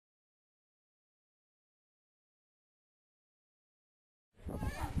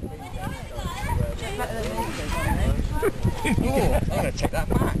Oh, I'm going to check that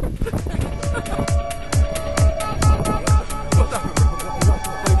back.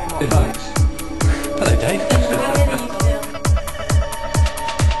 Hello, Dave.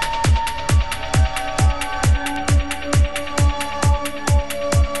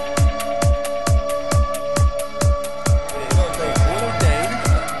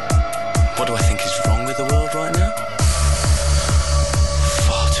 What do I think is wrong with the world right now?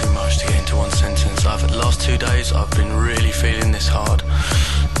 Far too much to get into one sentence. The last 2 days I've been really feeling this hard.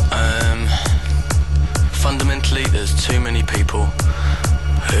 Fundamentally, there's too many people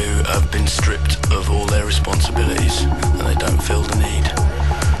who have been stripped of all their responsibilities and they don't feel the need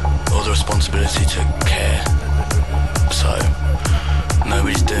or the responsibility to care. So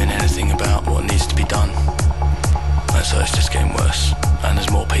nobody's doing anything about what needs to be done. And so it's just getting worse. And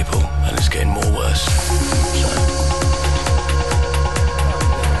there's more people and it's getting more worse. So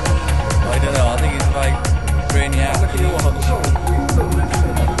I don't know, I think it's like raining out. I think it's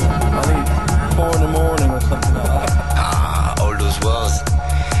 4 in the morning or something like that. All those wars.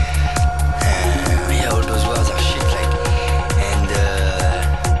 Yeah, all those wars are shit, like. And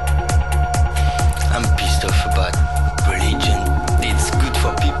I'm pissed off about religion. It's good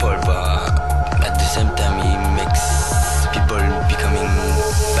for people, but at the same time, it makes people becoming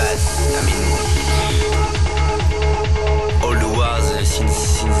bad. I mean, all the wars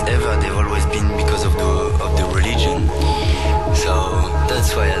since ever, they've always been because of the religion. So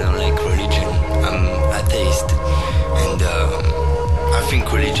that's why I don't like religion. I'm atheist, and I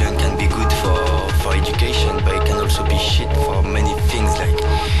think religion can be good for education, but it can also be shit for many things. Like,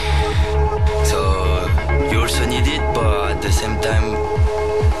 so you also need it, but at the same time,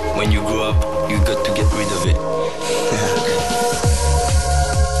 when you grow up, you got to get rid of it.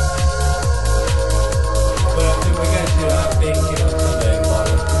 But we're going to big on Sunday,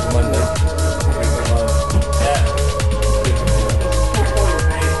 Monday. Yeah.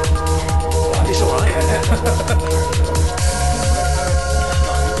 It's alright.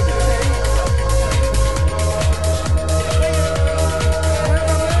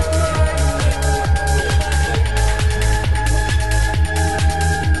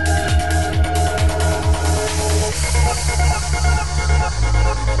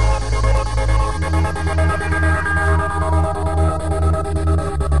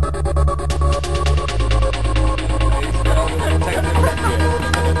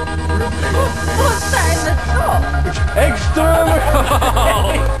 What's that in the top?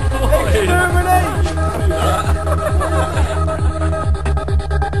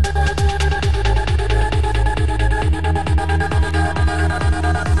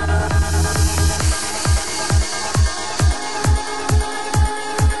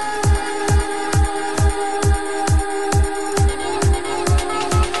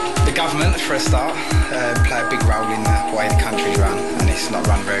 The government, for a start, play a big role in the way the country's run, and it's not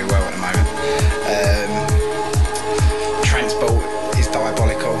run very well at the moment. Transport is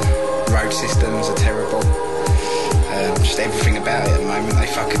diabolical, road systems are terrible, just everything about it at the moment.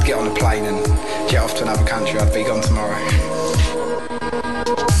 If I could get on a plane and jet off to another country, I'd be gone tomorrow.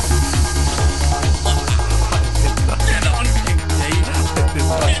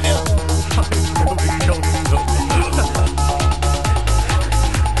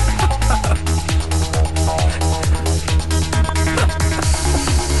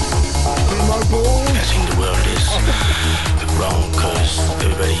 I think the world is wrong because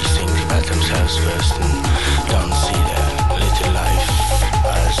everybody thinks about themselves first and don't see their little life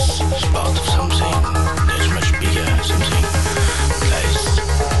as part of something that's much bigger, something that is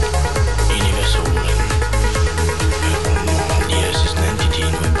universal, and the earth is an entity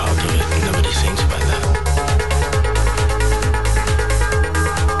and we're part of it. Nobody thinks about that.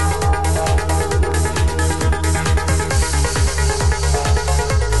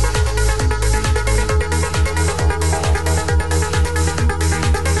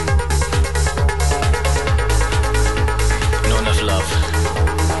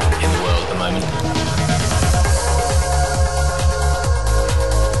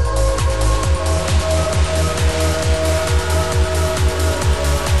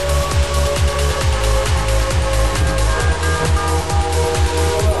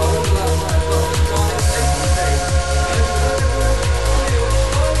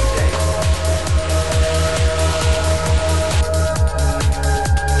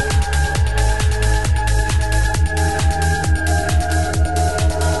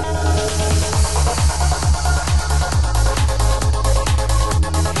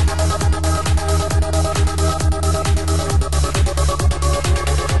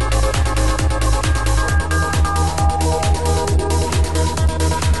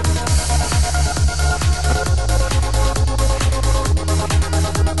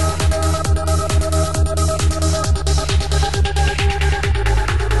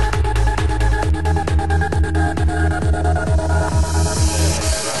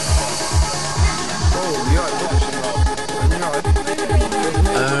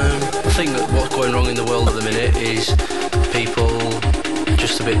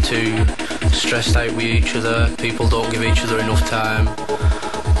 just a bit too stressed out with each other. People don't give each other enough time,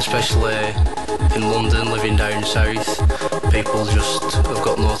 especially in London, living down south. People just have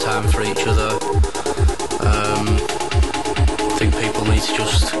got no time for each other. I think people need to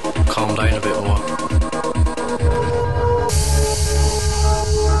just calm down a bit more.